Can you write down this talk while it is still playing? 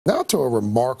Now to a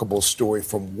remarkable story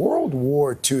from World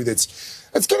War II that's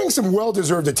getting some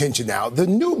well-deserved attention now. The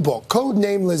new book,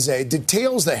 codenamed Lise,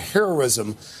 details the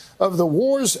heroism of the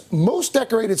war's most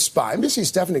decorated spy. NBC's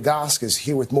Stephanie Gosk is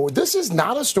here with more. This is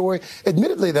not a story,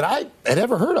 admittedly, that I had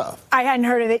ever heard of. I hadn't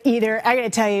heard of it either. I got to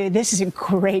tell you, this is a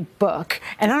great book.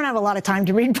 And I don't have a lot of time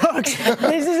to read books.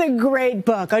 This is a great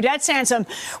book. Odette Sansom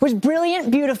was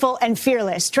brilliant, beautiful, and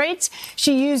fearless. Traits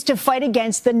she used to fight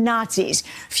against the Nazis.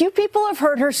 Few people have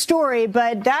heard her story,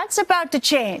 but that's about to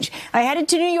change. I headed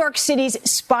to New York City's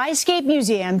Spyscape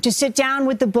Museum to sit down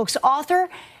with the book's author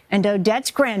and Odette's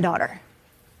granddaughter.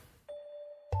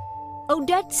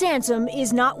 Odette Sansom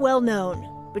is not well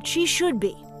known, but she should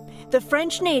be. The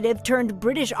French native turned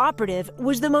British operative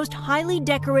was the most highly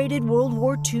decorated World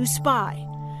War II spy.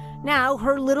 Now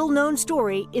her little-known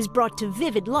story is brought to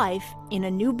vivid life in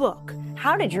a new book.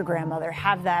 How did your grandmother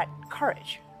have that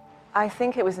courage? I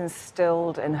think it was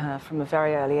instilled in her from a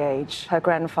very early age. Her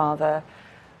grandfather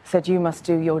said, "You must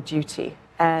do your duty,"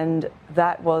 and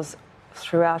that was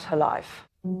throughout her life.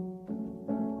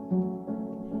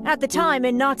 At the time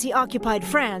in Nazi-occupied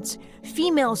France,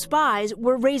 female spies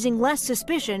were raising less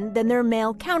suspicion than their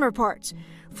male counterparts.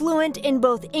 Fluent in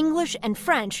both English and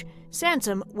French,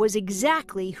 Sansom was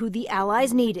exactly who the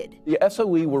Allies needed. The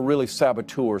SOE were really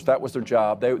saboteurs. That was their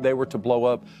job. They were to blow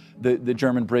up the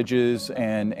German bridges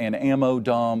and ammo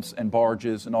dumps and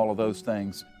barges and all of those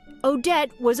things.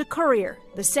 Odette was a courier,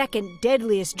 the second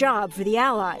deadliest job for the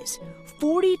Allies.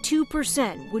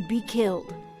 42% would be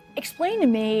killed. Explain to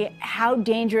me how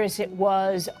dangerous it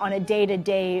was on a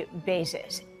day-to-day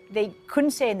basis. They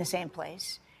couldn't stay in the same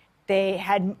place. They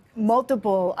had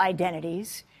multiple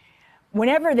identities.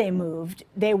 Whenever they moved,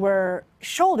 they were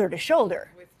shoulder to shoulder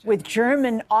with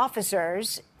German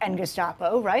officers and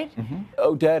Gestapo, right? Mm-hmm.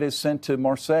 Odette is sent to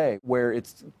Marseille, where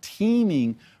it's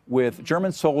teeming with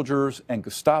German soldiers and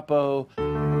Gestapo.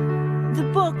 The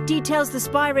book details the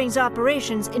spy ring's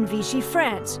operations in Vichy,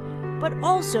 France, but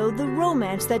also the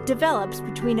romance that develops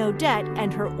between Odette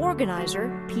and her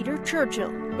organizer, Peter Churchill.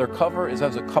 Their cover is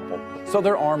as a couple. So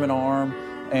they're arm in arm,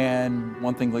 and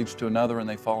one thing leads to another, and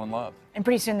they fall in love. And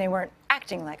pretty soon they weren't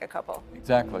acting like a couple.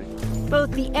 Exactly.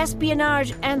 Both the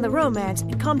espionage and the romance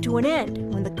come to an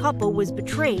end when the couple was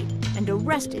betrayed and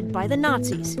arrested by the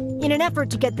Nazis. In an effort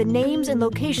to get the names and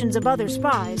locations of other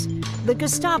spies, the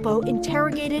Gestapo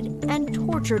interrogated and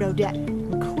tortured Odette,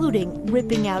 including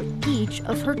ripping out each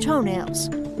of her toenails.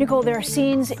 Nicole, there are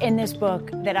scenes in this book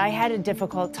that I had a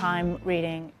difficult time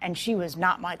reading, and she was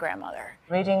not my grandmother.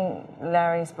 Reading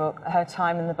Larry's book, her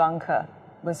time in the bunker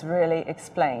was really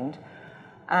explained.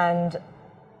 And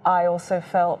I also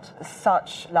felt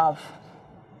such love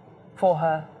for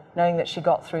her, knowing that she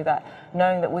got through that,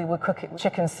 knowing that we were cooking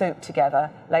chicken soup together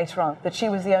later on, that she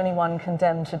was the only one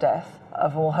condemned to death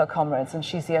of all her comrades, and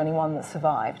she's the only one that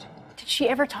survived. Did she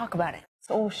ever talk about it?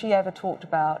 All she ever talked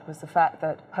about was the fact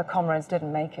that her comrades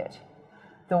didn't make it.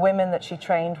 The women that she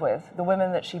trained with, the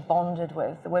women that she bonded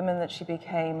with, the women that she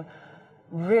became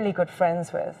really good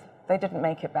friends with, they didn't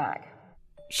make it back.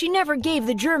 She never gave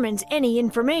the Germans any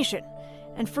information,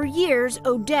 and for years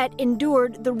Odette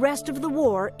endured the rest of the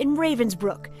war in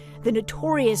Ravensbrück, the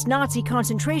notorious Nazi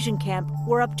concentration camp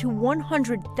where up to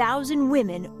 100,000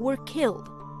 women were killed.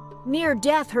 Near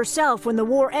death herself when the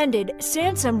war ended,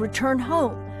 Sansom returned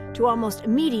home to almost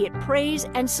immediate praise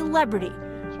and celebrity,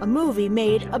 a movie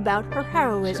made about her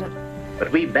heroism.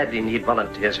 But we badly need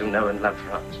volunteers who know and love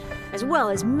France. As well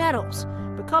as medals,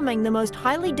 becoming the most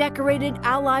highly decorated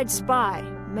Allied spy,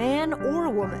 man or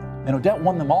woman. And Odette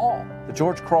won them all. The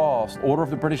George Cross, Order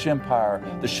of the British Empire,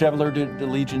 the Chevalier de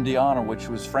Legion d'Honneur, which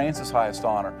was France's highest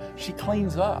honor. She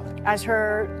cleans up. As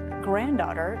her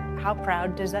granddaughter, how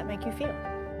proud does that make you feel?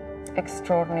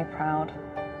 Extraordinarily proud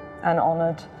and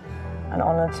honored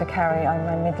to carry,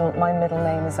 my middle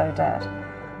name is Odette,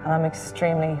 and I'm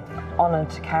extremely honored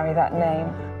to carry that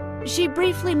name. She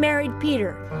briefly married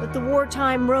Peter, but the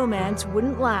wartime romance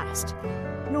wouldn't last,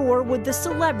 nor would the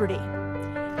celebrity.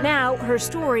 Now her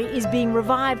story is being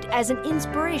revived as an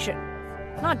inspiration,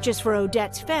 not just for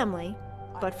Odette's family,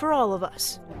 but for all of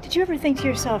us. Did you ever think to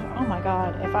yourself, oh my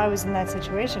God, if I was in that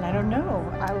situation, I don't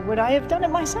know, would I have done it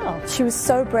myself? She was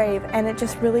so brave, and it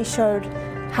just really showed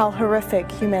how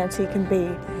horrific humanity can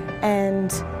be.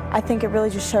 And I think it really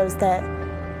just shows that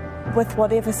with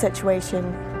whatever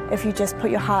situation, if you just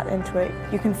put your heart into it,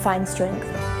 you can find strength.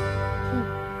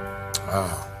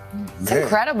 Oh. It's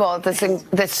incredible,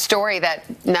 this story that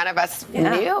none of us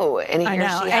knew. And I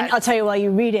know, and I'll tell you, while you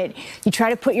read it, you try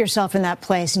to put yourself in that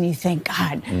place and you think,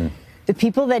 God, the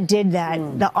people that did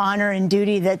that, the honor and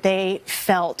duty that they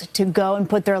felt to go and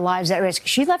put their lives at risk.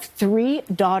 She left 3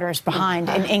 daughters behind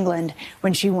in England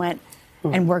when she went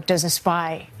and worked as a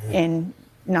spy in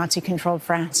Nazi-controlled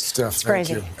France. Steph, it's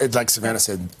crazy. Thank you. Like Savannah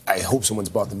said, I hope someone's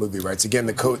bought the movie rights. Again,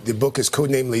 the book is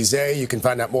codenamed Lise. You can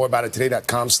find out more about it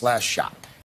today.com/shop.